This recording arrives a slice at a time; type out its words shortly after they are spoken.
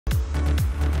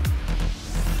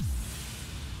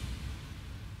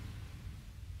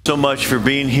so much for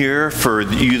being here. For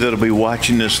you that'll be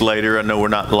watching this later, I know we're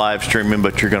not live streaming,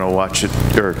 but you're going to watch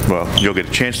it, or, well, you'll get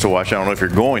a chance to watch it. I don't know if you're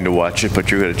going to watch it, but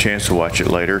you'll get a chance to watch it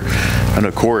later. I know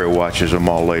Corey watches them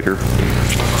all later.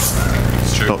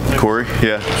 Oh, Corey?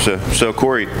 Yeah, so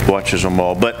Corey watches them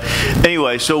all. But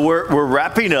anyway, so we're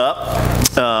wrapping up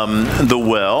the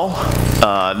well,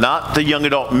 not the young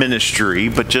adult ministry,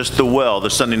 but just the well, the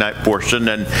Sunday night portion.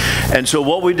 And so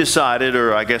what we decided,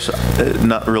 or I guess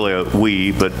not really a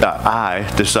we, but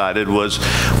I decided, was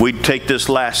we'd take this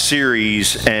last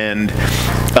series and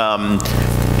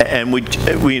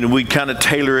we'd kind of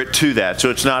tailor it to that. So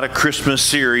it's not a Christmas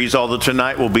series, although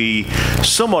tonight will be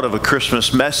somewhat of a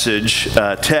Christmas message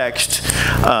text.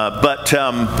 But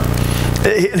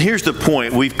here's the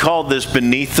point. We've called this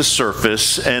Beneath the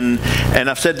Surface, and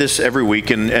I've said this every week,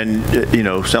 and you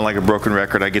know, sound like a broken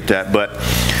record, I get that. But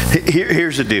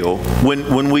here's the deal.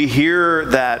 When we hear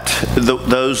that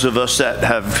those of us that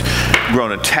have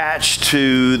grown attached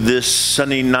to this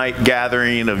Sunday night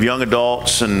gathering of young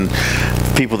adults and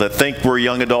people that think we're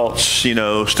young adults, you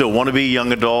know, still want to be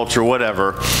young adults or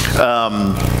whatever,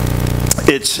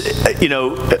 it's, you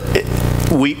know,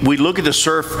 we look at the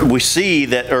surf, we see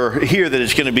that, or hear that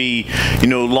it's going to be, you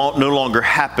know, no longer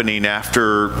happening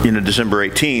after, you know, December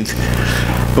 18th.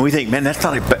 And we think, man, that's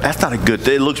not a good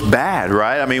thing. It looks bad,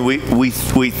 right? I mean,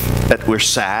 we're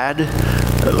sad.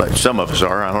 Like some of us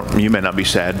are. You may not be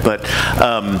sad, but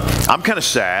I'm kind of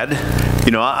sad.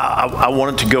 You know, I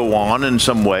want it to go on in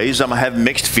some ways. I have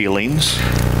mixed feelings.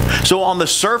 So on the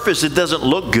surface, it doesn't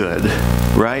look good,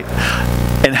 right?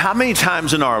 And how many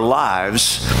times in our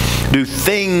lives do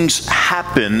things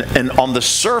happen, and on the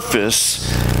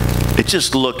surface, it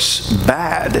just looks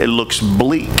bad. It looks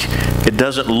bleak. It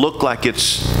doesn't look like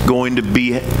it's going to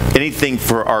be anything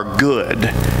for our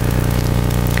good.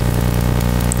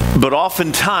 But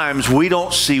oftentimes, we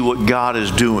don't see what God is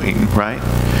doing, right?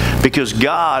 Because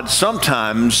God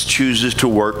sometimes chooses to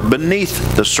work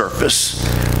beneath the surface.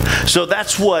 So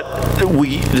that's what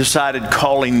we decided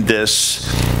calling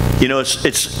this. You know,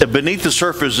 it's beneath the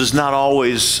surface is not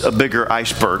always a bigger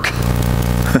iceberg,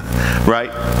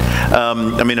 right?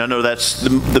 I mean, I know that's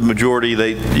the majority.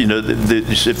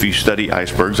 If you study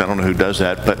icebergs, I don't know who does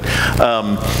that, but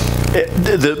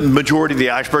the majority of the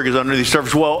iceberg is underneath the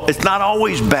surface. Well, it's not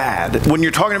always bad. When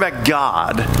you're talking about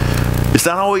God, it's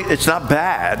not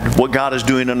bad what God is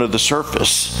doing under the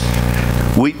surface.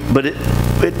 But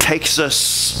it takes us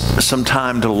some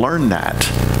time to learn that.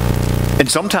 And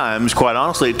sometimes, quite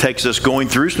honestly, it takes us going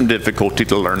through some difficulty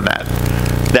to learn that.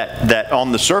 That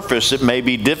on the surface it may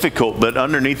be difficult, but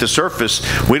underneath the surface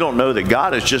we don't know that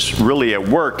God is just really at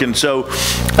work. And so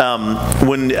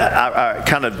when I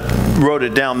kind of wrote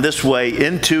it down this way,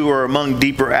 into or among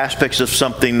deeper aspects of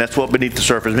something, that's what beneath the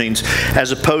surface means,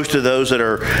 as opposed to those that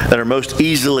are most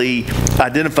easily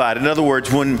identified. In other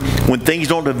words, when things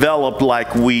don't develop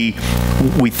like we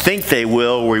think they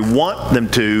will, or we want them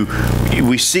to,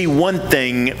 we see one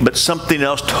thing, but something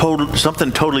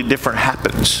totally different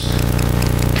happens.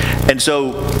 And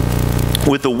so,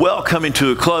 with the well coming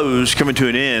to a close, coming to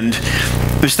an end,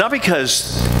 it's not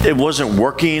because it wasn't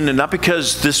working, and not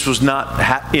because this was not,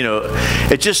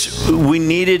 it just, we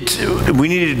needed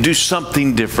to do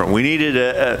something different. We needed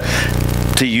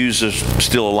to use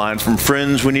a line from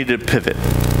Friends, we needed to pivot.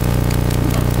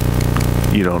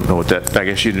 You don't know what that, I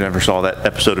guess you never saw that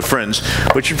episode of Friends,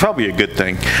 which is probably a good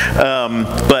thing.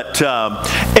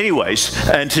 Anyways,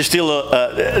 and to steal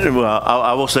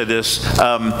I will say this.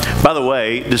 By the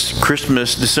way, this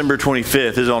Christmas, December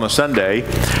 25th, is on a Sunday,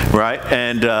 right?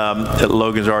 And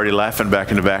Logan's already laughing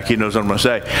back in the back. He knows what I'm going to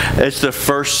say. It's the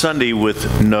first Sunday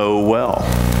with no well.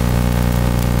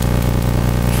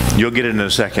 You'll get it in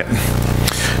a second.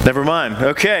 Never mind.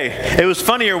 Okay. It was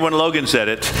funnier when Logan said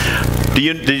it.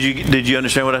 Did you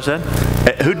understand what I said?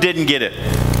 Who didn't get it?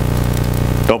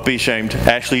 Don't be ashamed.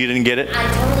 Ashley, you didn't get it? I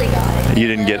totally got it. You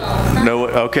didn't get it? No.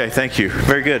 Okay, thank you.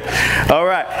 Very good. All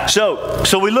right.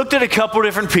 So we looked at a couple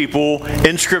different people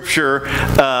in Scripture.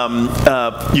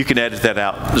 You can edit that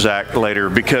out, Zach, later,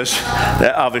 because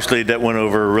obviously that went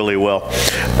over really well.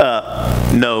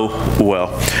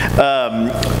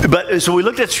 But so we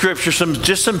looked at Scripture,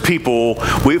 some people.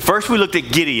 First we looked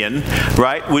at Gideon,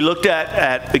 right? We looked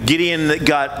at Gideon,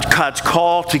 God's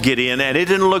call to Gideon, and it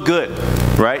didn't look good.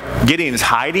 right? Gideon's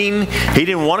hiding. He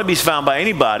didn't want to be found by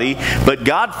anybody, but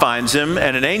God finds him,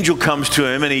 and an angel comes to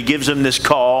him, and he gives him this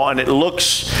call, and it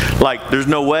looks like there's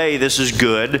no way this is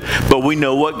good, but we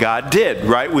know what God did,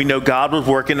 right? We know God was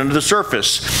working under the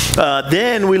surface.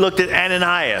 Then we looked at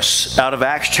Ananias out of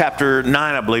Acts chapter 9,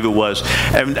 I believe it was.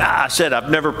 And I said I've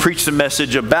never preached a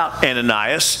message about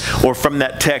Ananias or from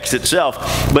that text itself,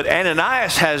 but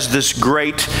Ananias has this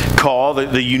great call,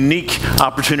 the unique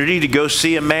opportunity to go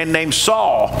see a man named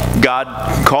Saul.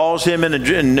 God calls him in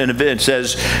an event and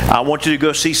says, I want you to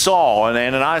go see Saul. And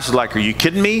Ananias is like, are you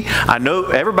kidding me? I know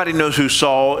everybody knows who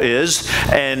Saul is,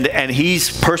 and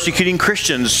he's persecuting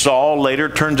Christians. Saul later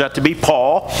turns out to be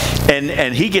Paul,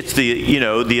 and he gets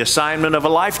the assignment of a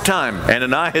lifetime.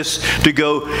 Ananias to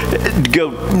go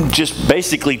just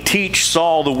basically teach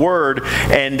Saul the word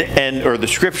or the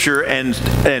scripture, and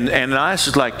Ananias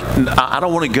is like, I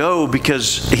don't want to go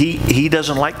because he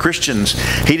doesn't like Christians.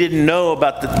 He didn't know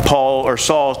about Paul or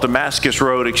Saul's Damascus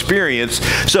Road experience.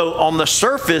 So on the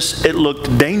surface, it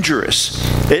looked dangerous.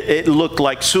 It looked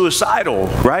like suicidal,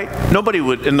 right? Nobody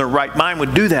would in their right mind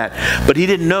would do that. But he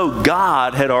didn't know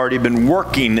God had already been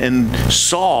working in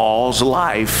Saul's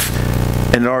life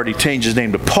and already changed his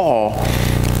name to Paul.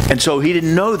 And so he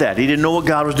didn't know that. He didn't know what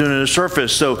God was doing on the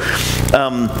surface. So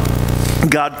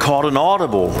God called an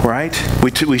audible, right?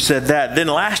 We said that. Then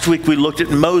last week we looked at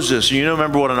Moses. You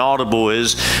remember what an audible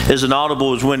is? An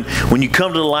audible is when you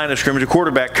come to the line of scrimmage, a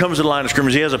quarterback comes to the line of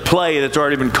scrimmage, he has a play that's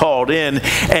already been called in,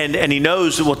 and he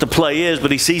knows what the play is,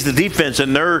 but he sees the defense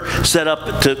and they're set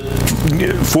up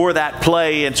for that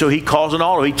play, and so he calls an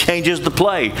audible. He changes the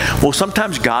play. Well,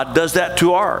 sometimes God does that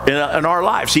in our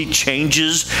lives. He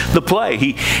changes the play.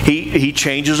 He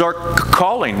changes our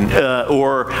calling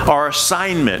or our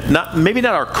assignment. Maybe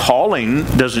not our calling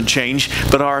doesn't change,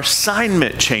 but our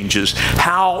assignment changes.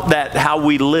 How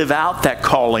we live out that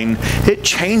calling, it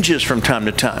changes from time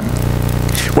to time.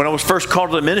 When I was first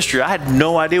called to the ministry, I had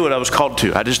no idea what I was called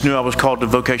to. I just knew I was called to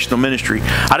vocational ministry.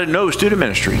 I didn't know it was student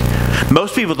ministry.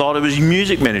 Most people thought it was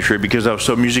music ministry because I was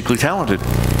so musically talented.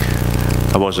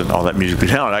 I wasn't all that musically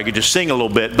talented. I could just sing a little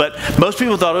bit. But most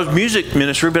people thought it was music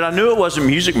ministry, but I knew it wasn't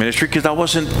music ministry because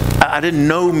I didn't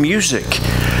know music.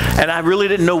 And I really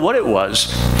didn't know what it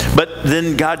was. But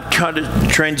then God kind of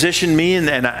transitioned me, and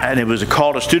it was a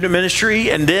call to student ministry.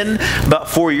 And then about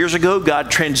 4 years ago, God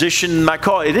transitioned my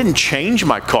call. It didn't change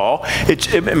my call.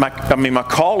 My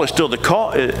call is still the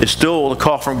call. It's still the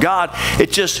call from God.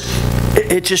 It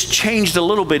just changed a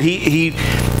little bit. He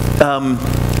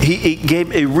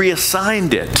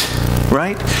reassigned it.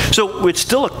 Right? So it's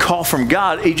still a call from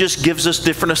God. He just gives us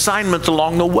different assignments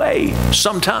along the way,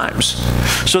 sometimes.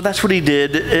 So that's what he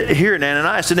did here in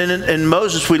Ananias. And then in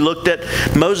Moses, we looked at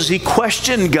Moses. He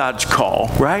questioned God's call,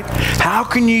 right? How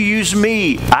can you use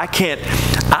me? I've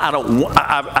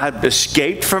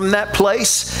escaped from that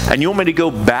place, and you want me to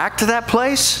go back to that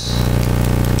place?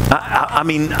 I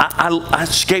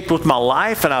escaped with my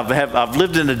life, and I've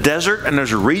lived in the desert, and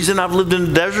there's a reason I've lived in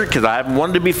the desert, because I haven't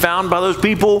wanted to be found by those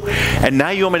people, and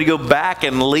now you want me to go back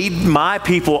and lead my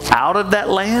people out of that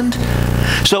land?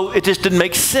 So it just didn't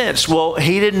make sense. Well,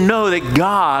 he didn't know that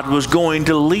God was going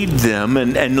to lead them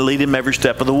and lead him every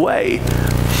step of the way.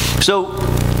 So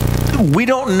we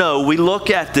don't know. We look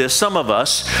at this, some of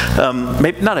us,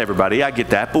 maybe not everybody, I get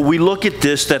that, but we look at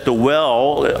this, that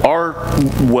our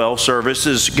well service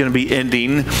is going to be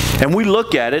ending, and we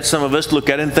look at it, some of us look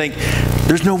at it and think,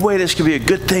 there's no way this could be a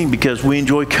good thing because we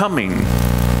enjoy coming.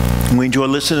 We enjoy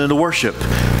listening to worship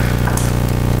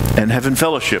and having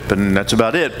fellowship, and that's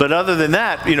about it. But other than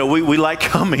that, we like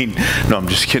coming. No, I'm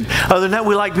just kidding. Other than that,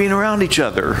 we like being around each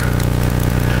other.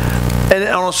 And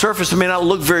on the surface, it may not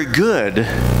look very good,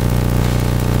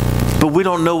 but we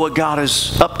don't know what God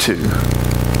is up to,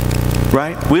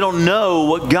 right? We don't know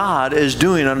what God is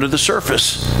doing under the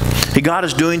surface. God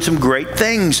is doing some great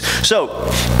things. So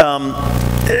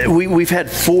we've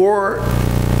had 4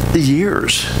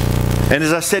 years. And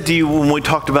as I said to you when we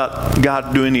talked about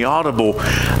God doing the audible,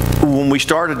 when we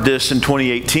started this in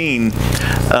 2018,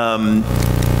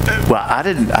 I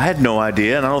had no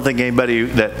idea, and I don't think anybody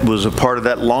that was a part of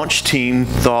that launch team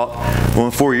thought, well,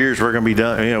 in 4 years we're going to be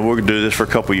done. We're going to do this for a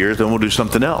couple years, then we'll do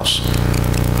something else.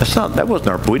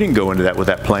 We didn't go into that with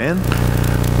that plan,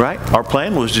 right? Our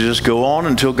plan was to just go on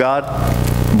until God,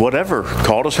 whatever,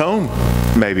 called us home.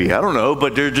 Maybe, I don't know,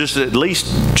 but they're just at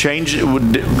least changed,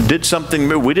 did something.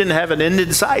 We didn't have an end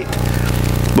in sight,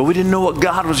 but we didn't know what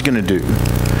God was going to do.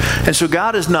 And so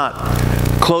God is not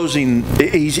closing.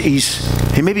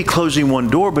 He may be closing one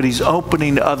door, but he's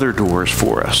opening other doors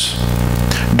for us.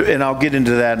 And I'll get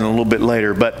into that in a little bit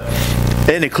later. But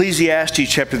In Ecclesiastes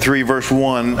chapter 3, verse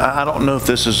 1, I don't know if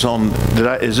this is on,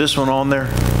 is this one on there?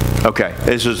 Okay,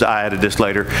 I added this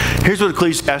later. Here's what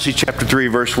Ecclesiastes chapter 3,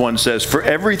 verse 1 says, "For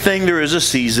everything there is a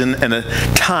season and a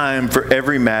time for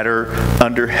every matter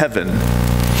under heaven."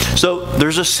 So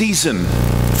there's a season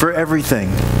for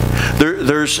everything.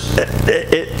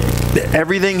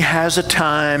 Everything has a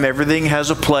time, everything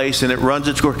has a place, and it runs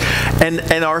its course.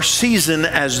 And our season,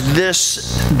 as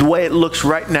the way it looks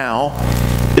right now,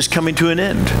 is coming to an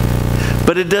end.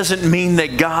 But it doesn't mean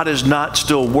that God is not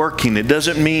still working. It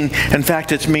doesn't mean, in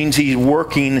fact, it means He's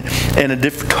working in a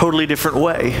totally different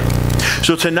way.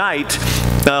 So tonight,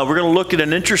 we're going to look at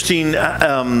an interesting,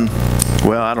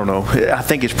 well, I don't know. I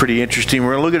think it's pretty interesting.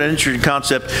 We're going to look at an interesting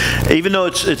concept, even though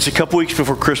it's a couple weeks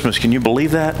before Christmas. Can you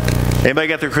believe that? Anybody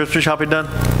got their Christmas shopping done?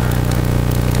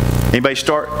 Anybody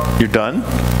start? You're done?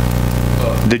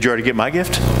 Did you already get my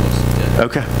gift?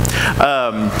 Okay.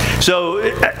 So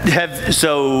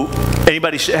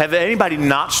have anybody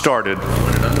not started?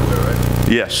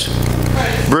 Yes.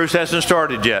 Bruce hasn't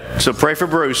started yet. So pray for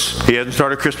Bruce. He hasn't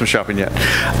started Christmas shopping yet.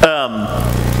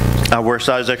 I wear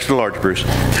size extra large, Bruce.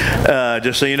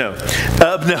 Just so you know.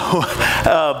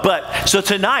 But so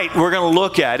tonight we're going to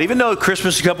look at, even though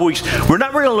Christmas is a couple weeks, we're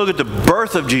not really going to look at the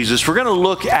birth of Jesus. We're going to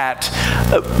look at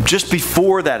just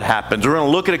before that happens. We're going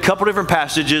to look at a couple different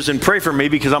passages, and pray for me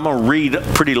because I'm going to read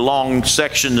pretty long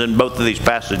sections in both of these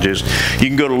passages. You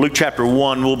can go to Luke chapter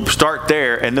 1. We'll start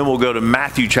there, and then we'll go to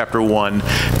Matthew chapter 1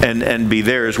 and be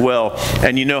there as well.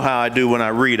 And you know how I do when I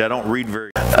read. I don't read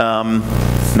very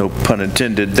no pun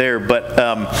intended there, but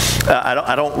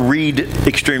I don't read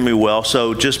extremely well,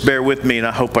 so just bear with me, and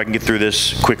I hope I can get through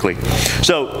this quickly.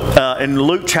 So in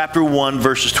Luke chapter 1,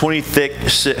 verses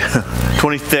 26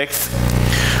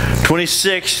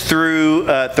 through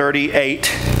 38,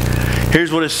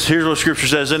 here's what Scripture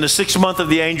says. "In the 6th month of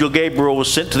the angel Gabriel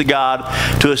was sent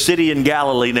to a city in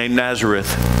Galilee named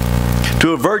Nazareth,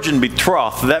 to a virgin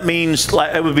betrothed." That means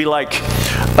it would be like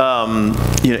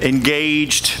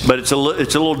engaged, but it's a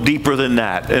little deeper than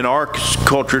that. In our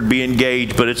culture, it'd be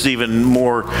engaged, but it's even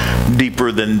more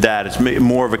deeper than that. It's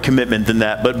more of a commitment than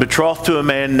that. But betrothed to a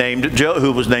man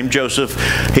who was named Joseph,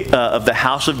 of the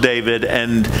house of David,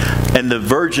 and the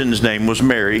virgin's name was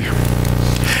Mary.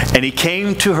 And he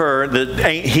came to her,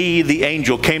 the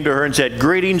angel came to her and said,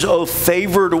 "Greetings, O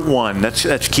favored one."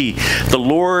 That's key. "The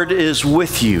Lord is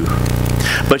with you."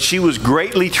 But she was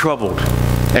greatly troubled.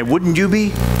 And wouldn't you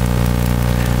be?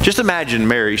 Just imagine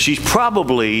Mary. She's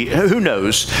probably, who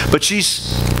knows, but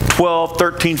she's 12,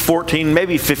 13, 14,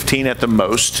 maybe 15 at the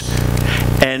most.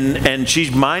 And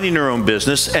she's minding her own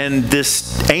business, and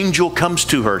this angel comes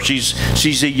to her. She's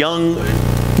a young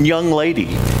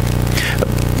lady.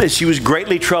 She was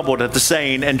greatly troubled at the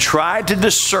saying and tried to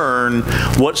discern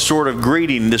what sort of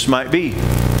greeting this might be.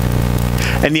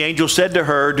 And the angel said to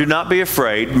her, "Do not be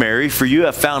afraid, Mary, for you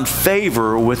have found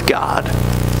favor with God.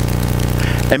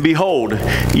 And behold,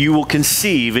 you will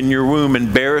conceive in your womb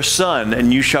and bear a son,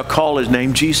 and you shall call his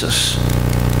name Jesus.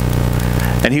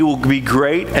 And he will be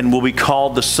great and will be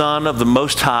called the Son of the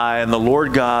Most High, and the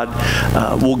Lord God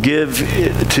will give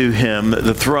to him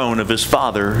the throne of his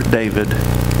father David.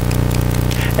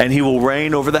 And he will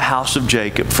reign over the house of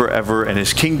Jacob forever, and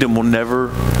his kingdom there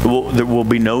will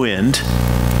be no end."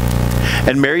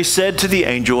 And Mary said to the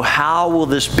angel, "How will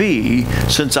this be,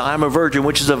 since I am a virgin?"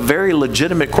 Which is a very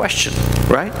legitimate question,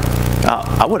 right?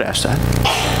 I would ask that.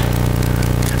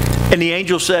 And the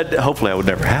angel said, hopefully I would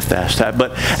never have to ask that,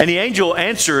 and the angel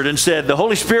answered and said, "The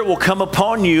Holy Spirit will come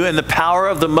upon you, and the power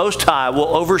of the Most High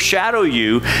will overshadow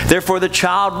you. Therefore the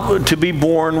child to be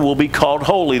born will be called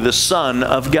Holy, the Son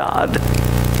of God.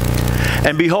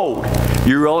 And behold,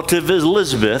 your relative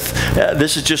Elizabeth,"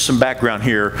 this is just some background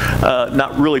here,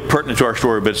 not really pertinent to our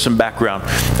story, but some background.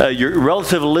 "Your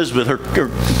relative Elizabeth, her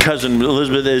cousin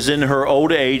Elizabeth, is in her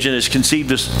old age and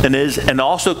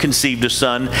also conceived a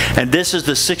son, and this is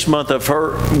the 6th month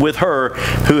with her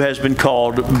who has been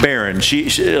called barren."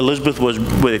 Elizabeth was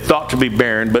thought to be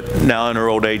barren, but now in her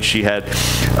old age she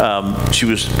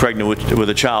was pregnant with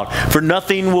a child. "For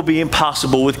nothing will be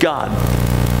impossible with God."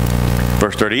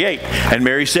 Verse 38, "And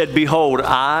Mary said, Behold,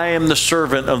 I am the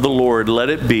servant of the Lord. Let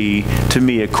it be to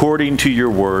me according to your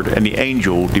word. And the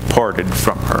angel departed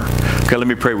from her." Okay, let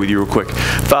me pray with you real quick.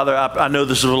 Father, I know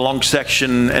this is a long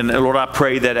section, and Lord, I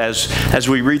pray that as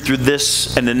we read through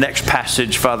this and the next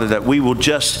passage, Father, that we will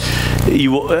this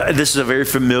is a very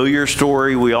familiar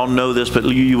story. We all know this, but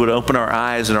you would open our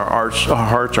eyes and our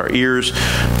hearts, our ears,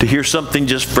 to hear something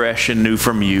just fresh and new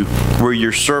from you. We're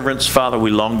your servants, Father. We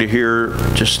long to hear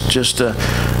just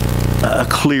a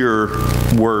clear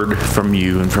word from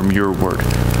you and from your word.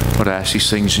 Lord, I ask these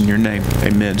things in your name.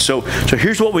 Amen. So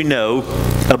here's what we know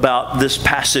about this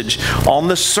passage. On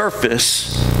the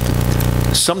surface,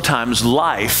 sometimes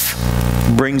life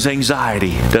brings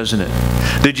anxiety, doesn't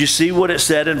it? Did you see what it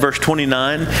said in verse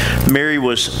 29? Mary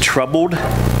was troubled,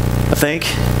 I think.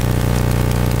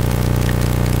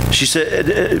 She said,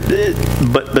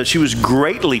 but she was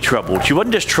greatly troubled. She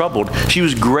wasn't just troubled. She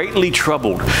was greatly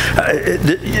troubled.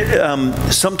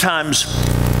 Sometimes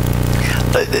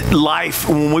life,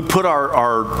 when we put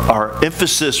our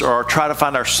emphasis or try to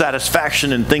find our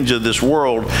satisfaction in things of this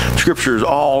world, Scripture is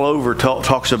all over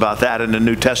talks about that in the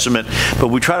New Testament. But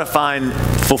we try to find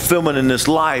fulfillment in this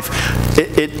life.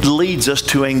 It leads us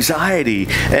to anxiety,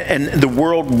 and the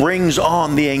world brings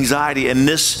on the anxiety. And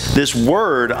this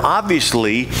word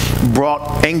obviously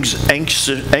brought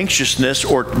anxiousness,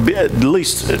 or at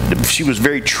least she was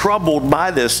very troubled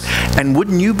by this. And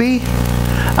wouldn't you be?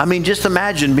 I mean, just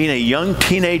imagine being a young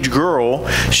teenage girl.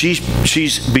 She's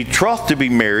betrothed to be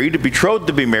married,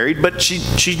 but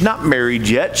she's not married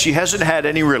yet. She hasn't had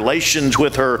any relations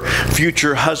with her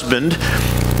future husband.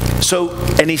 So,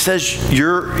 and he says,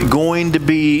 you're going to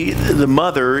be the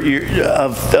mother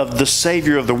of the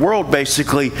Savior of the world,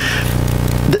 basically.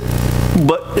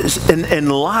 But in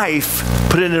life,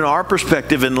 put it in our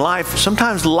perspective, in life,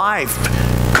 oftentimes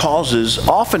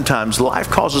life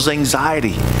causes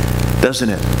anxiety, doesn't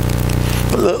it?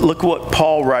 Look what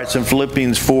Paul writes in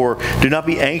Philippians 4. Do not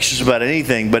be anxious about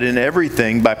anything, but in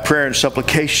everything, by prayer and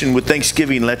supplication with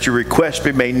thanksgiving, let your requests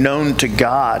be made known to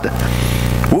God.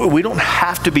 We don't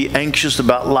have to be anxious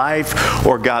about life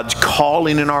or God's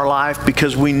calling in our life,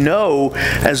 because we know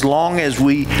as long as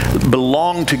we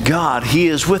belong to God, He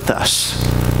is with us.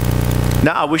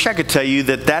 Now, I wish I could tell you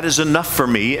that is enough for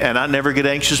me and I never get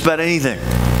anxious about anything.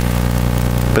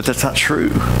 But that's not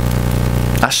true.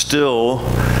 I still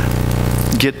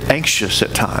get anxious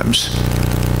at times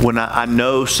when I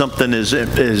know something is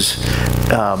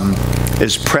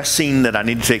pressing that I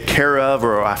need to take care of,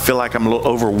 or I feel like I'm a little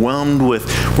overwhelmed with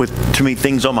too many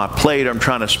things on my plate, or I'm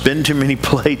trying to spin too many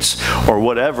plates, or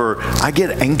whatever. I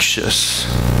get anxious.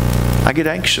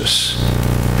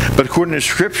 But according to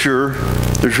Scripture,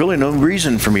 there's really no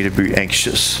reason for me to be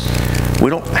anxious. We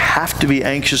don't have to be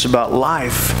anxious about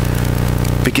life,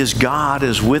 because God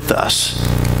is with us.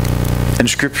 And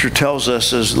Scripture tells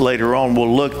us, as later on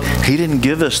we'll look, He didn't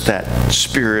give us that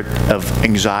spirit of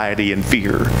anxiety and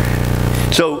fear.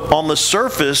 So on the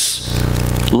surface,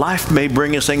 life may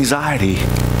bring us anxiety.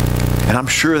 And I'm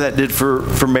sure that did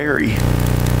for Mary.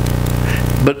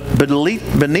 But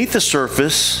beneath the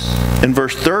surface, in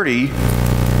verse 30,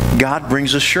 God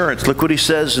brings assurance. Look what He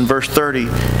says in verse 30.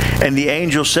 And the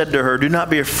angel said to her, do not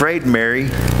be afraid, Mary,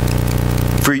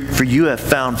 for you have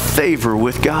found favor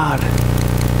with God.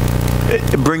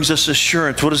 It brings us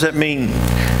assurance. What does that mean?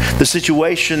 The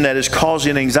situation that is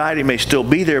causing anxiety may still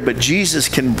be there, but Jesus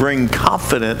can bring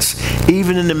confidence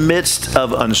even in the midst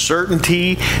of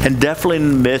uncertainty, and definitely in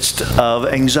the midst of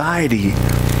anxiety.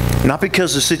 Not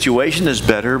because the situation is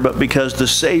better, but because the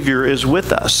Savior is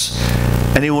with us,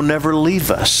 and He will never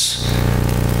leave us.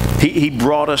 He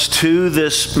brought us to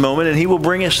this moment, and He will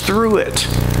bring us through it.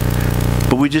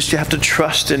 But we just have to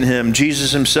trust in Him.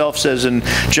 Jesus Himself says in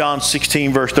John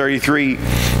 16, verse 33,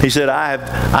 He said, I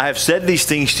have said these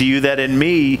things to you, that in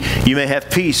me you may have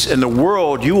peace. In the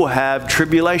world you will have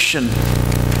tribulation.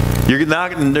 There's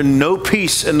no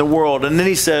peace in the world. And then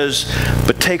He says,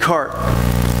 but take heart,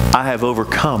 I have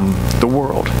overcome the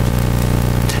world.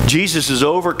 Jesus has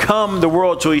overcome the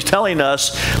world. So He's telling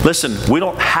us, listen, we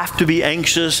don't have to be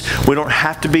anxious. We don't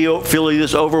have to be feeling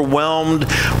this overwhelmed.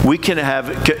 We can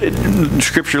have,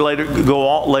 Scripture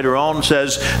later on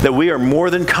says that we are more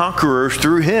than conquerors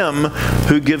through Him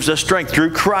who gives us strength,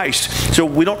 through Christ. So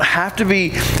we don't have to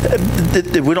be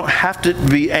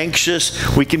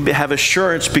anxious. We can have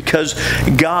assurance because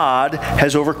God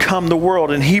has overcome the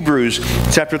world. In Hebrews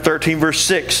chapter 13, verse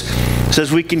 6, it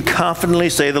says we can confidently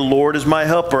say, the Lord is my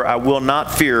helper. I will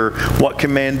not fear. What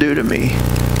can man do to me?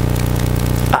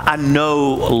 I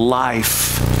know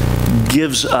life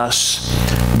gives us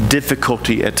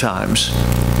difficulty at times.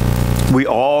 We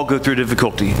all go through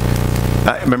difficulty.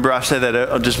 Remember, I say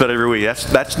that just about every week.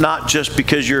 That's not just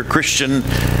because you're a Christian.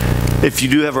 If you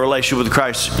do have a relationship with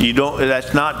Christ,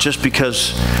 that's not just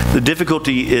because the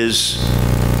difficulty is.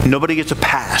 Nobody gets a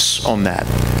pass on that,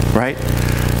 right?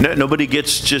 Nobody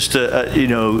gets just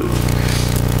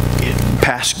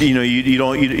pass. You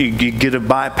get a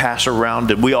bypass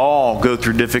around it. We all go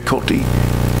through difficulty,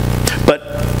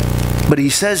 but He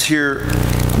says here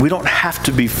we don't have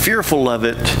to be fearful of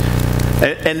it,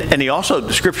 And he also,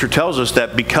 the scripture tells us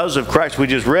that because of Christ, we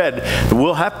just read,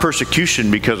 we'll have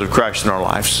persecution because of Christ in our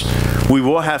lives. We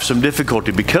will have some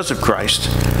difficulty because of Christ,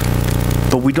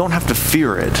 but we don't have to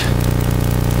fear it.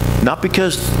 Not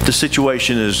because the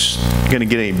situation is going to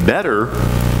get any better,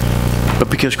 but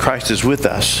because Christ is with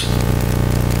us.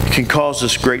 It can cause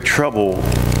us great trouble.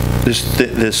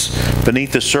 This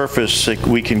beneath the surface,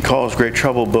 we can cause great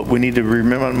trouble, but we need to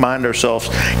remind ourselves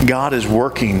God is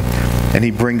working and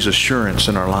He brings assurance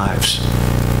in our lives.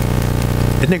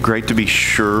 Isn't it great to be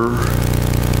sure,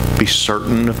 be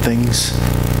certain of things?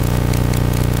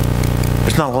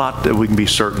 There's not a lot that we can be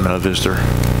certain of, is there?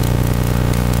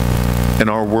 In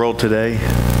our world today,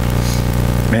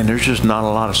 man, there's just not a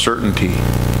lot of certainty.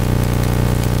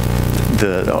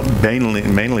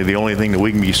 Mainly the only thing that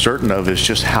we can be certain of is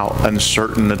just how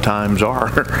uncertain the times are.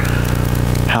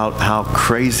 How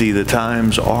crazy the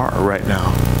times are right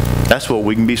now. That's what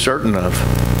we can be certain of.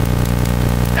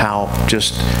 How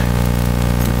just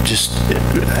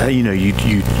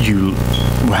you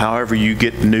however you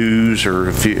get news, or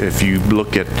if you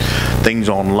look at things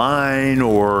online,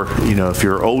 or if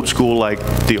you're old school like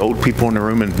the old people in the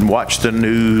room and watch the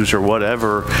news or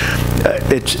whatever,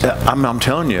 I'm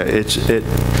telling you,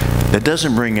 it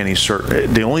doesn't bring any certainty.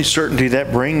 The only certainty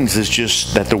that brings is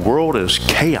just that the world is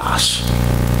chaos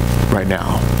right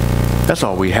now. That's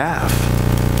all we have.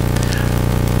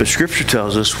 But Scripture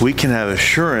tells us we can have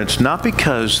assurance not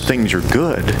because things are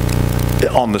good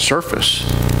on the surface,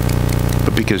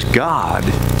 but because God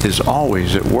is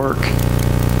always at work.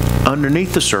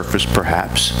 Underneath the surface,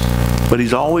 perhaps, but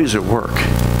He's always at work.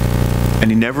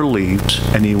 And He never leaves,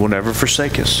 and He will never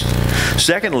forsake us.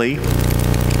 Secondly,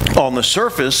 on the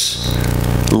surface,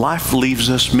 life leaves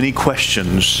us many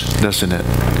questions, doesn't it?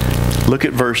 Look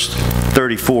at verse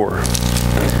 34.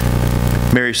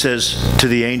 Mary says to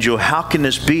the angel, "How can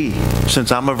this be,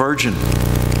 since I'm a virgin?"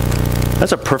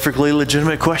 That's a perfectly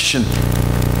legitimate question.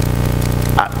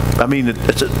 I mean,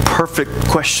 it's a perfect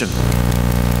question.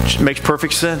 It makes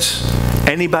perfect sense.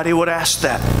 Anybody would ask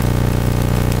that.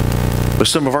 But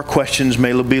some of our questions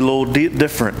may be a little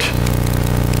different.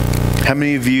 How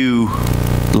many of you,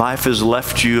 life has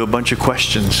left you a bunch of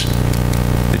questions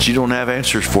that you don't have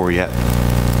answers for yet?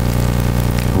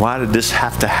 Why did this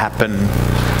have to happen?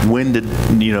 When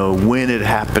it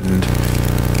happened?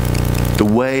 The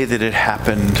way that it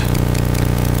happened?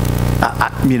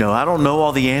 I don't know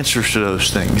all the answers to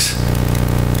those things.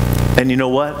 And you know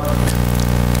what?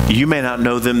 You may not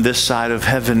know them this side of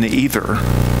heaven either.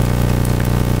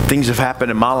 Things have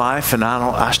happened in my life, and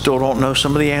I still don't know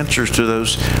some of the answers to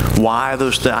those. Why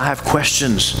those things? I have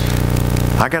questions.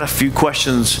 I got a few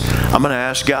questions I'm going to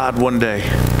ask God one day.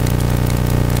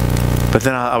 But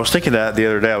then I was thinking that the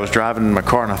other day. I was driving in my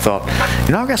car, and I thought,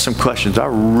 I've got some questions I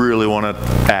really want to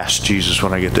ask Jesus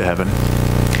when I get to heaven.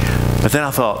 But then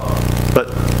I thought,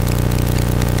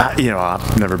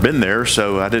 I've never been there,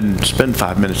 so I didn't spend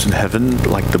 5 minutes in heaven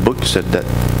like the book said that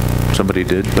somebody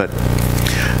did. But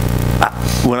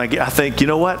I think, you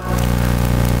know what?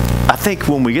 I think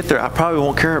when we get there, I probably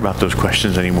won't care about those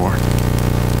questions anymore.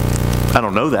 I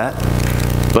don't know that,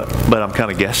 but I'm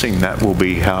kind of guessing that will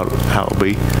be how it'll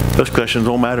be. Those questions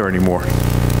won't matter anymore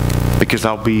because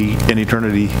I'll be in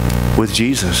eternity with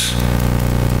Jesus.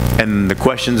 And the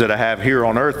questions that I have here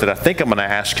on earth that I think I'm going to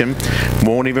ask Him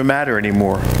won't even matter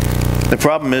anymore. The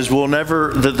problem is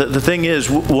the thing is,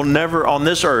 we'll never on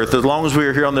this earth, as long as we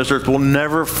are here on this earth, we'll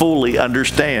never fully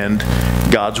understand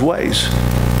God's ways.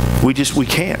 We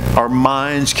can't. Our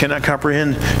minds cannot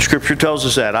comprehend. Scripture tells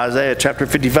us that. Isaiah chapter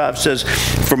 55 says,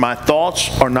 "For my thoughts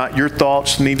are not your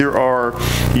thoughts, neither are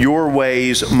your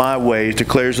ways my ways,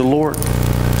 declares the Lord."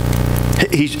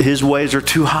 His ways are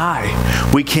too high.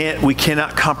 We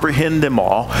cannot comprehend them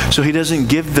all. So He doesn't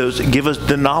give us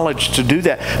the knowledge to do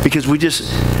that, because we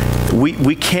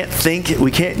can't think, we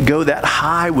can't go that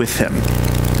high with Him.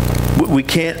 We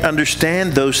can't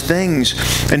understand those things,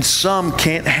 and some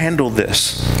can't handle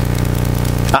this.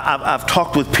 I've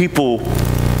talked with people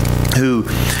who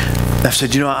I've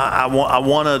said, I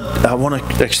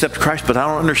want to accept Christ, but I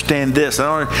don't understand this.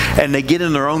 And they get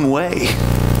in their own way.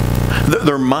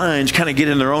 Their minds kind of get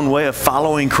in their own way of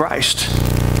following Christ.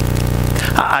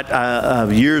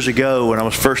 Years ago, when I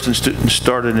was first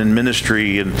started in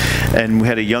ministry, and we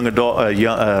had a young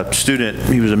adult, student.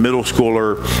 He was a middle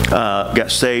schooler,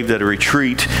 got saved at a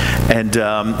retreat, and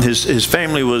his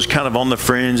family was kind of on the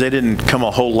fringe. They didn't come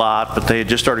a whole lot, but they had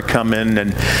just started coming.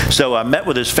 And so I met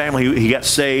with his family. He got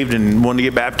saved and wanted to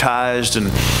get baptized,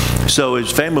 and so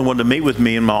his family wanted to meet with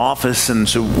me in my office, and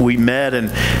so we met,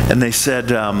 and they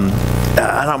said,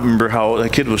 I don't remember how old, the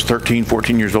kid was 13,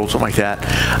 14 years old, something like that.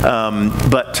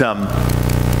 But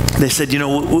they said,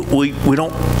 we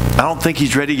don't, I don't think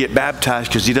he's ready to get baptized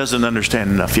because he doesn't understand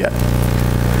enough yet.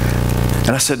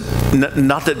 And I said,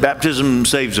 not that baptism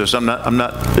saves us. I'm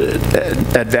not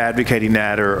advocating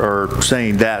that or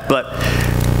saying that. But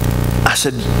I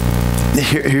said,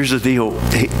 here's the deal.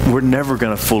 We're never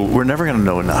going to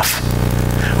know enough.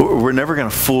 We're never going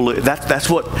to fully. That's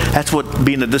what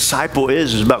being a disciple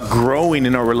is about growing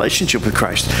in our relationship with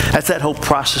Christ. That's that whole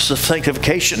process of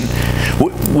sanctification.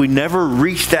 We never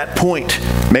reach that point.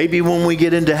 Maybe when we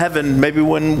get into heaven, maybe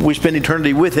when we spend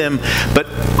eternity with Him, but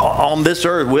on this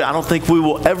earth, I don't think we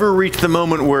will ever reach the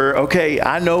moment where, okay,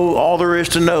 I know all there is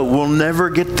to know. We'll never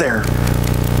get there.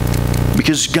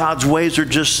 Because God's ways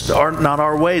are not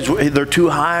our ways. They're too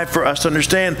high for us to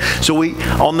understand. So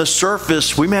on the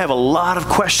surface, we may have a lot of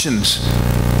questions.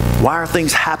 Why are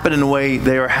things happening the way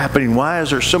they are happening? Why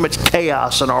is there so much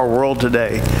chaos in our world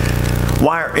today?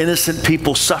 Why are innocent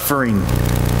people suffering?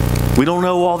 We don't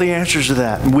know all the answers to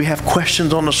that. We have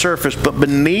questions on the surface, but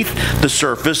beneath the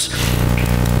surface,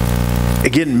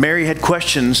 again, Mary had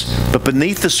questions, but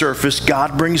beneath the surface,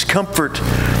 God brings comfort.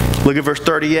 Look at verse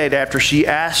 38. After she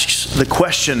asks the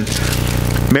question,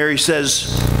 Mary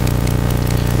says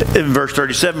in verse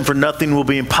 37, "For nothing will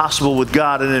be impossible with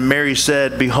God." And then Mary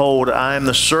said, "Behold, I am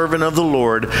the servant of the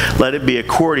Lord. Let it be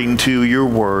according to your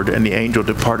word." And the angel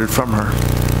departed from her.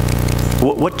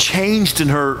 What changed in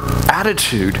her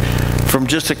attitude from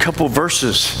just a couple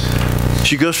verses?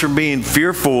 She goes from being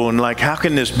fearful and like, how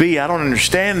can this be? I don't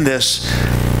understand this.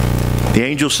 The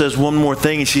angel says one more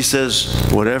thing, and she says,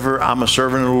 "Whatever, I'm a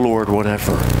servant of the Lord,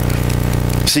 whatever."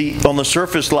 See, on the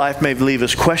surface, life may leave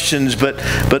us questions, but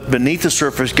beneath the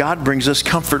surface, God brings us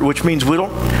comfort, which means we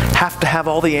don't have to have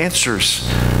all the answers.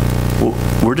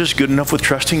 We're just good enough with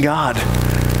trusting God,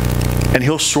 and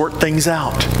He'll sort things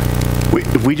out.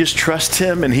 We just trust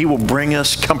Him, and He will bring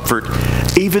us comfort,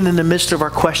 even in the midst of our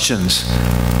questions.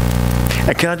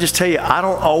 And can I just tell you, I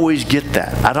don't always get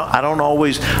that.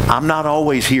 I'm not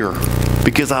always here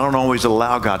because I don't always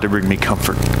allow God to bring me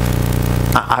comfort.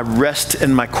 I rest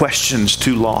in my questions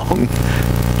too long,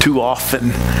 too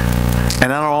often.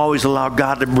 And I don't always allow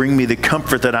God to bring me the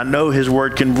comfort that I know His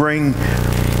Word can bring.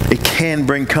 It can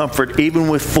bring comfort even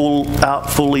with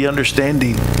fully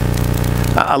understanding.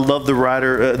 I love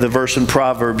the verse in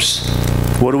Proverbs.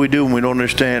 What do we do when we don't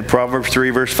understand? Proverbs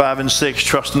 3, verse 5 and 6.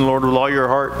 Trust in the Lord with all your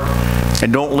heart.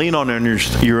 And don't lean on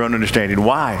your own understanding.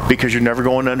 Why? Because you're never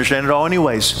going to understand it all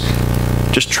anyways.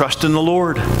 Just trust in the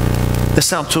Lord. This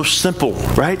sounds so simple,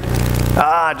 right?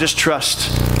 Just trust.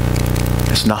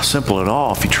 It's not simple at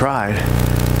all if you tried.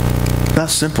 Not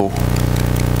simple.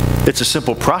 It's a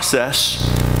simple process,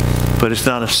 but it's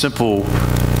not a simple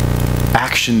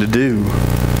action to do.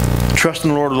 Trust in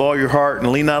the Lord with all your heart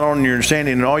and lean not on your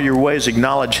understanding. In all your ways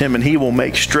acknowledge Him, and He will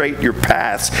make straight your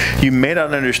paths. You may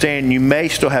not understand. You may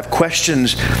still have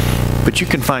questions, but you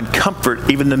can find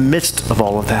comfort even in the midst of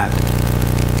all of that.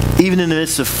 Even in the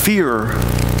midst of fear,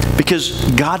 because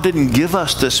God didn't give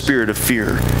us the spirit of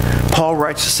fear. Paul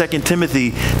writes to 2 Timothy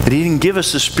that He didn't give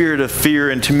us the spirit of fear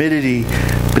and timidity,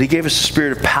 but He gave us the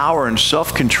spirit of power and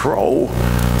self-control.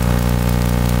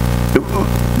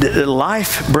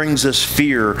 Life brings us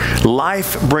fear.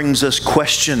 Life brings us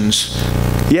questions.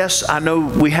 Yes, I know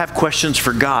we have questions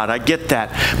for God. I get that.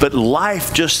 But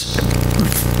life just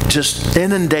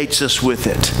inundates us with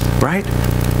it, right?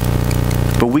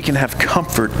 But we can have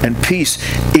comfort and peace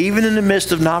even in the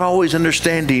midst of not always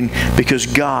understanding because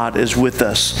God is with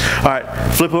us. All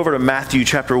right, flip over to Matthew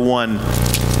chapter 1,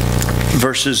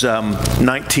 verses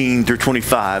 19 through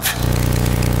 25.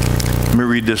 Let me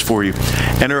read this for you.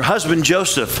 And her husband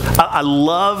Joseph. I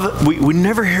love, we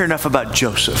never hear enough about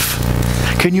Joseph.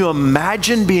 Can you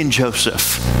imagine being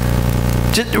Joseph?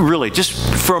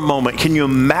 Just for a moment, can you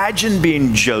imagine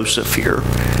being Joseph here?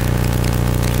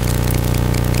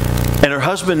 And her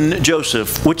husband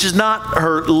Joseph, which is not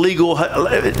her legal,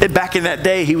 back in that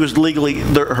day he was legally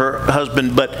her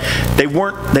husband, but they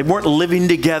weren't living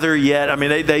together yet. I mean,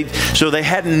 so they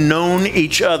hadn't known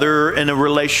each other in a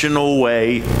relational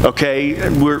way. Okay,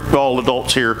 we're all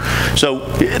adults here, so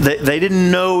they didn't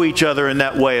know each other in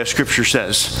that way, as Scripture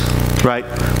says. Right?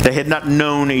 They had not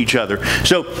known each other.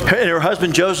 So, and her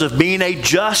husband Joseph, being a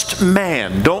just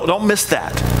man, don't miss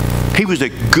that. He was a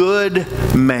good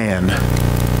man.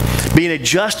 Being a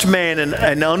just man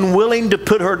and unwilling to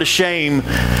put her to shame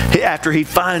after he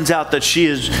finds out that she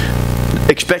is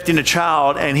expecting a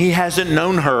child and he hasn't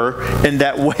known her in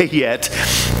that way yet.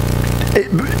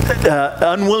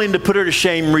 Unwilling to put her to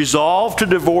shame, resolved to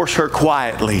divorce her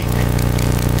quietly.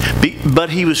 But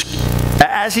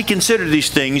as he considered these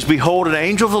things, behold, an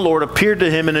angel of the Lord appeared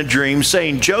to him in a dream,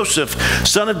 saying, Joseph,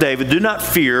 son of David, do not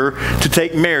fear to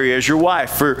take Mary as your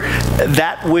wife, for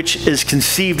that which is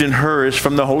conceived in her is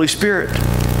from the Holy Spirit.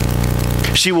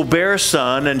 She will bear a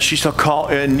son, and you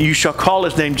shall call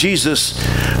his name Jesus,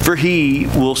 for he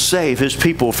will save his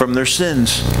people from their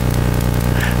sins.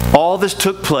 All this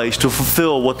took place to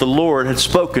fulfill what the Lord had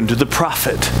spoken to the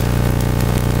prophet.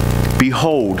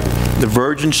 Behold, the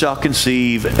virgin shall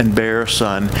conceive and bear a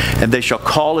son, and they shall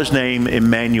call his name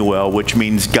Emmanuel, which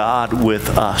means God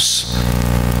with us.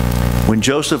 When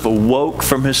Joseph awoke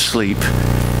from his sleep,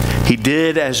 he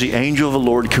did as the angel of the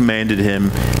Lord commanded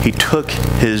him. He took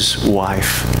his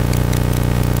wife,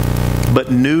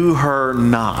 but knew her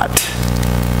not.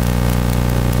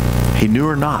 He knew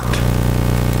her not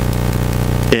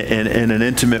in an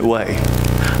intimate way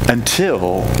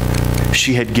until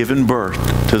she had given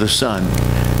birth to the son,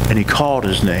 and he called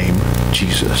his name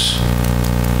Jesus.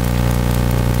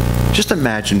 Just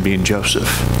imagine being Joseph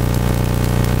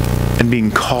and being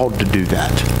called to do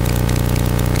that.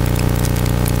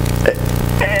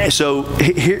 So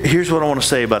here's what I want to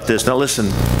say about this. Now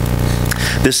listen,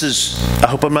 I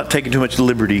hope I'm not taking too much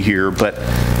liberty here, but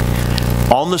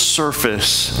on the surface,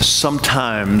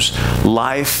 sometimes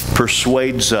life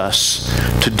persuades us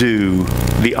to do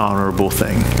the honorable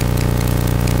thing.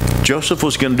 Joseph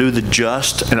was going to do the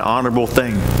just and honorable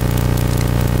thing.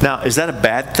 Now, is that a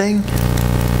bad thing?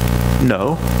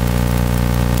 No.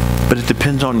 But it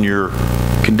depends on your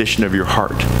condition of your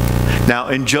heart. Now,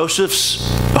 in Joseph's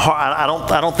heart, I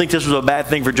don't think this was a bad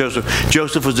thing for Joseph.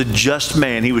 Joseph was a just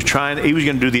man. He was going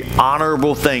to do the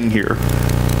honorable thing here.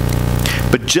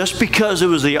 But just because it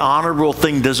was the honorable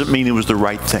thing doesn't mean it was the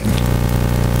right thing.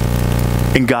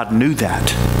 And God knew that.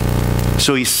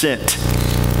 So he sent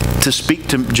to speak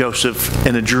to Joseph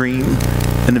in a dream,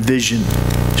 in a vision.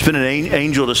 It's been an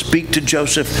angel to speak to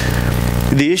Joseph.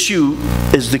 The issue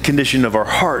is the condition of our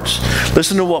hearts.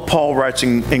 Listen to what Paul writes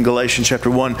in Galatians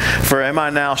chapter 1. For am I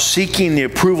now seeking the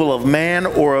approval of man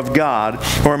or of God?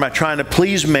 Or am I trying to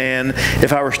please man?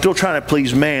 If I were still trying to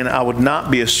please man, I would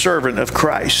not be a servant of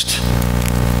Christ.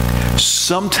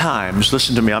 Sometimes,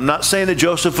 listen to me, I'm not saying that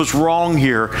Joseph was wrong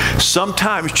here.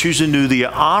 Sometimes choosing to do the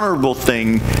honorable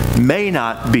thing may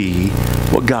not be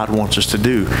what God wants us to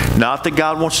do. Not that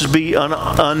God wants us to be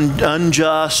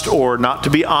unjust or not to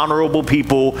be honorable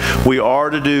people. We are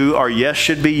to do, our yes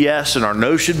should be yes and our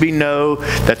no should be no.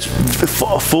 That's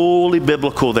fully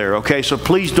biblical there, okay? So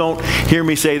please don't hear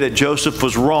me say that Joseph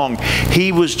was wrong.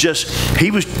 He was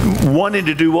wanting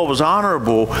to do what was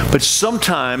honorable, but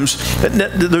sometimes,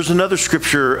 there's another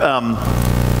scripture,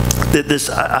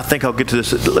 I think I'll get to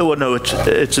this. Oh, no,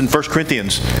 it's in 1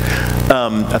 Corinthians.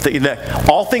 I think that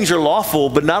all things are lawful,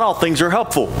 but not all things are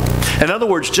helpful. In other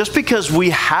words, just because we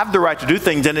have the right to do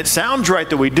things and it sounds right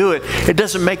that we do it, it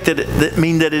doesn't make that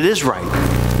mean that it is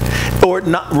right or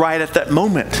not right at that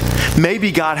moment.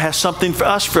 Maybe God has something for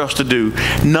us to do,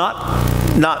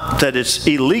 not that it's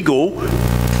illegal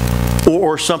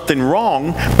or something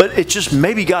wrong, but it's just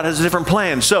maybe God has a different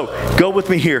plan. So go with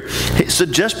me here. So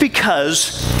just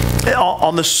because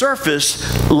on the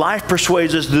surface life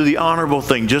persuades us to do the honorable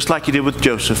thing, just like he did with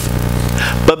Joseph,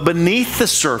 but beneath the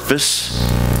surface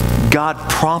God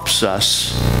prompts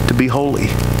us to be holy.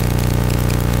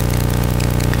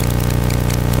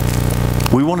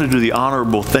 We want to do the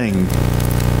honorable thing,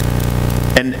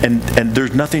 and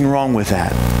there's nothing wrong with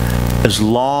that as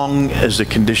long as the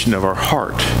condition of our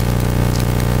heart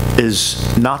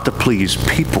is not to please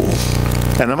people.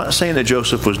 And I'm not saying that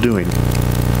Joseph was doing.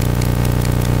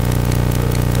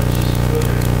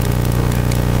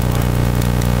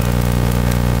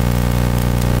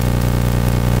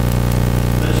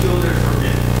 Let's go there for a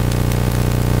minute.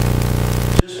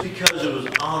 Just because it was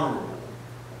honorable,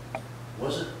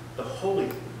 wasn't the holy,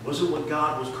 wasn't what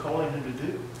God was calling him to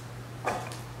do.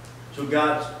 So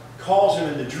God calls him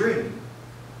in the dream.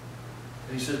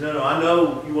 And he says, no, I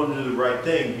know you want to do the right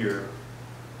thing here,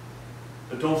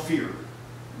 but don't fear.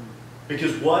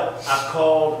 Because what I've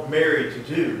called Mary to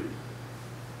do,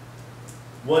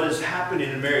 what is happening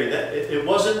to Mary, that it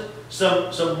wasn't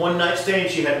some one-night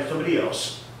stand she had with somebody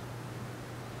else.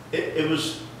 It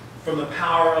was from the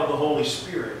power of the Holy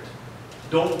Spirit.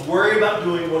 Don't worry about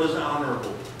doing what is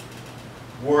honorable.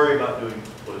 Worry about doing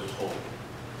what is holy.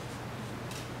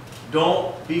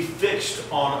 Don't be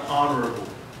fixed on honorable.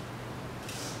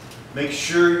 Make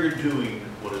sure you're doing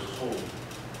what is holy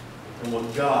and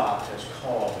what God has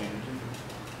called you to do.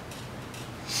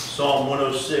 Psalm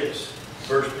 106,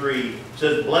 verse 3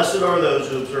 says, blessed are those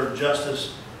who observe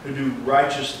justice, who do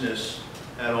righteousness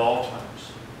at all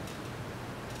times.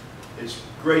 It's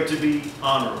great to be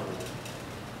honorable.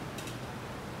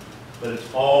 But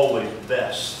it's always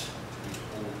best to be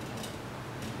holy.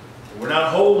 We're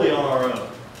not holy on our own.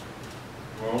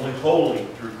 We're only holy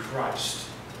through Christ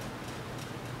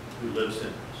who lives in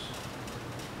us.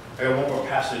 I got one more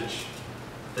passage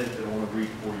I think that I want to read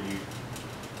for you.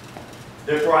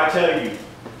 Therefore I tell you,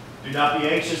 do not be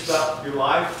anxious about your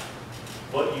life,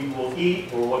 what you will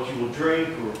eat or what you will drink,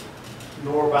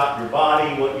 nor about your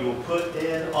body, what you will put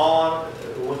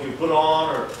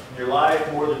on, or your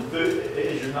life more than food.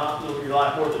 Is your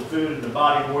life more than food, and the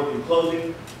body more than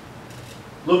clothing?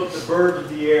 Look at the birds of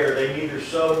the air; they neither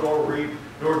sow nor reap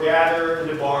nor gather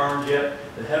into barns, yet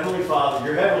the heavenly Father,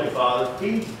 your heavenly Father,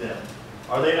 feeds them.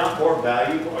 Are they not more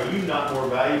valuable? Are you not more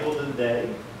valuable than they?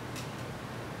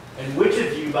 And which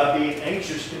of you, by being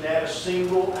anxious, can add a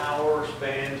single hour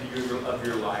span to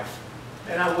your life?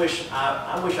 And I wish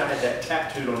I had that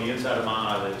tattooed on the inside of my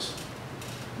eyelids,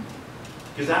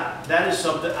 because that is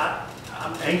something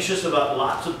I'm anxious about.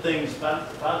 Lots of things. If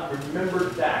I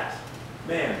remembered that,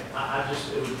 man,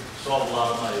 it would solve a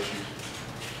lot of my issues.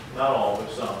 Not all,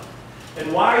 but some.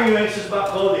 And why are you anxious about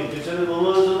clothing? Consider the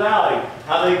lilies of the valley,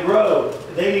 how they grow.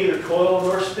 They neither toil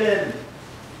nor spin.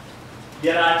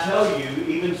 Yet I tell you,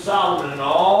 even Solomon in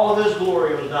all of his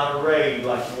glory was not arrayed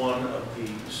like one of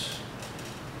these.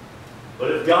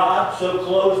 But if God so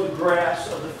clothes the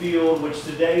grass of the field, which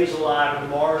today is alive and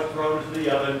tomorrow is thrown into the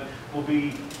oven,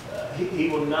 He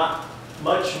will not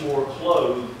much more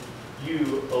clothe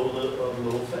you, O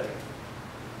little faith.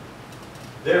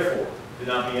 Therefore, do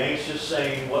not be anxious,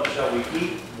 saying, what shall we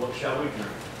eat? What shall we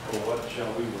drink? Or what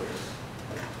shall we wear?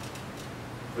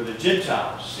 For the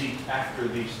Gentiles seek after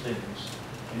these things,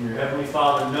 and your heavenly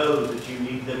Father knows that you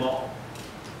need them all.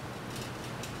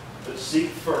 But seek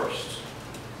first,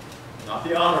 not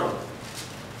the honorable,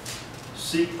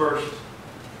 seek first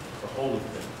the holy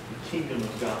thing, the kingdom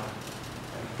of God,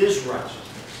 and His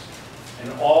righteousness,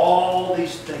 and all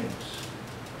these things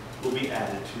will be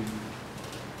added to you.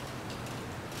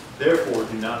 Therefore,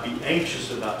 do not be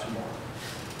anxious about tomorrow.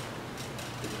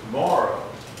 For tomorrow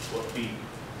will be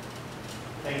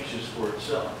anxious for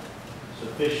itself.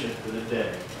 Sufficient for the day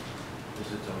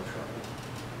is its own trouble.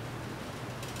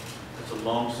 That's a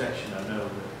long section, I know,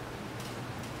 but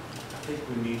I think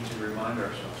we need to remind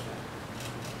ourselves that.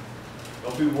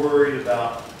 Don't be worried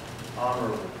about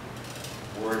honorable.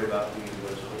 Worried about being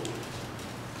what is holy.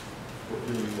 Or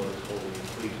doing what is holy and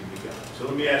pleasing to God. So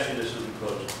let me ask you this as we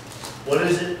close. What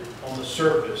is it on the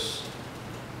surface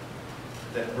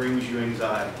that brings you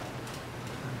anxiety?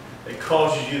 It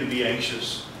causes you to be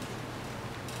anxious.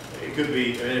 It could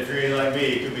be, and if you're anything like me,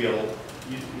 it could be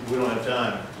we don't have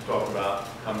time to talk about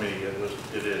how many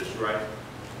it is, right?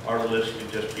 Our list can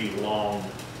just be long,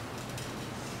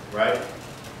 right?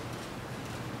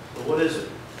 But what is it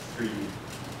for you?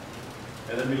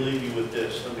 And let me leave you with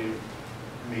this. Let me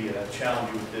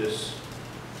challenge you with this.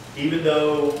 Even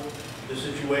though the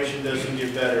situation doesn't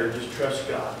get better, just trust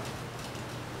God.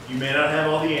 You may not have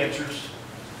all the answers,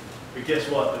 but guess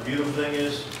what? The beautiful thing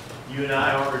is, you and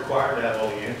I aren't required to have all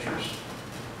the answers.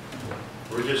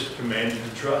 We're just commanded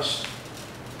to trust.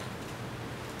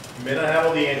 You may not have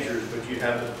all the answers, but you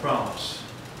have the promise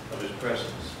of His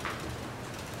presence.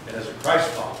 And as a Christ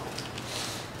follower,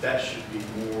 that should be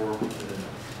more than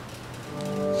enough.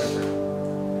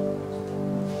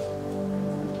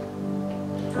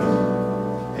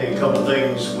 Hey, a couple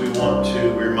things we want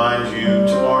to remind you.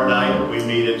 Tomorrow night we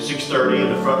meet at 6:30 in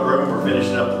the front room. We're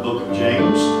finishing up the book of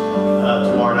James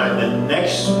tomorrow night. Then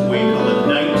next week on the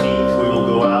 19th we will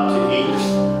go out to eat.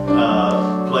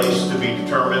 Place to be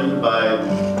determined by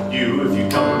you. If you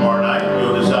come tomorrow night,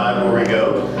 you'll decide where we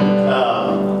go.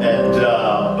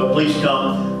 But please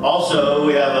come. Also,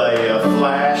 we have a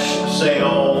flash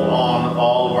sale on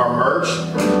all of our merch.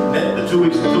 The 2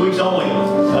 weeks only.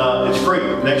 It's free.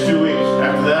 Next 2 weeks.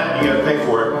 After that, you got to pay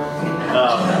for it.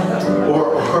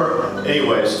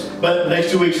 Anyways. But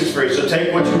next 2 weeks is free. So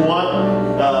take what you want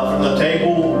from the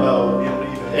table.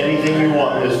 Anything you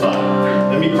want is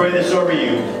fine. Let me pray this over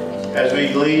you. As we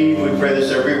leave, we pray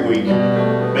this every week.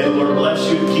 May the Lord bless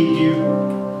you and keep you.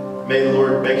 May the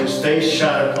Lord make His face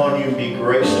shine upon you and be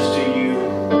gracious to you.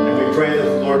 And we pray that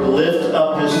the Lord lift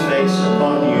up His face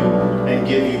upon you and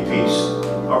give you peace.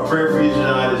 Our prayer for you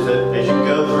tonight is that as you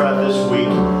go throughout this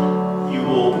week, you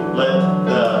will let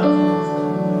the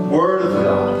Word of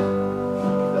God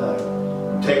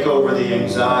take over the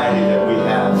anxiety that we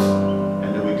have,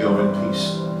 and that we go in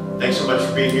peace. Thanks so much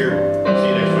for being here. See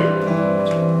you next week.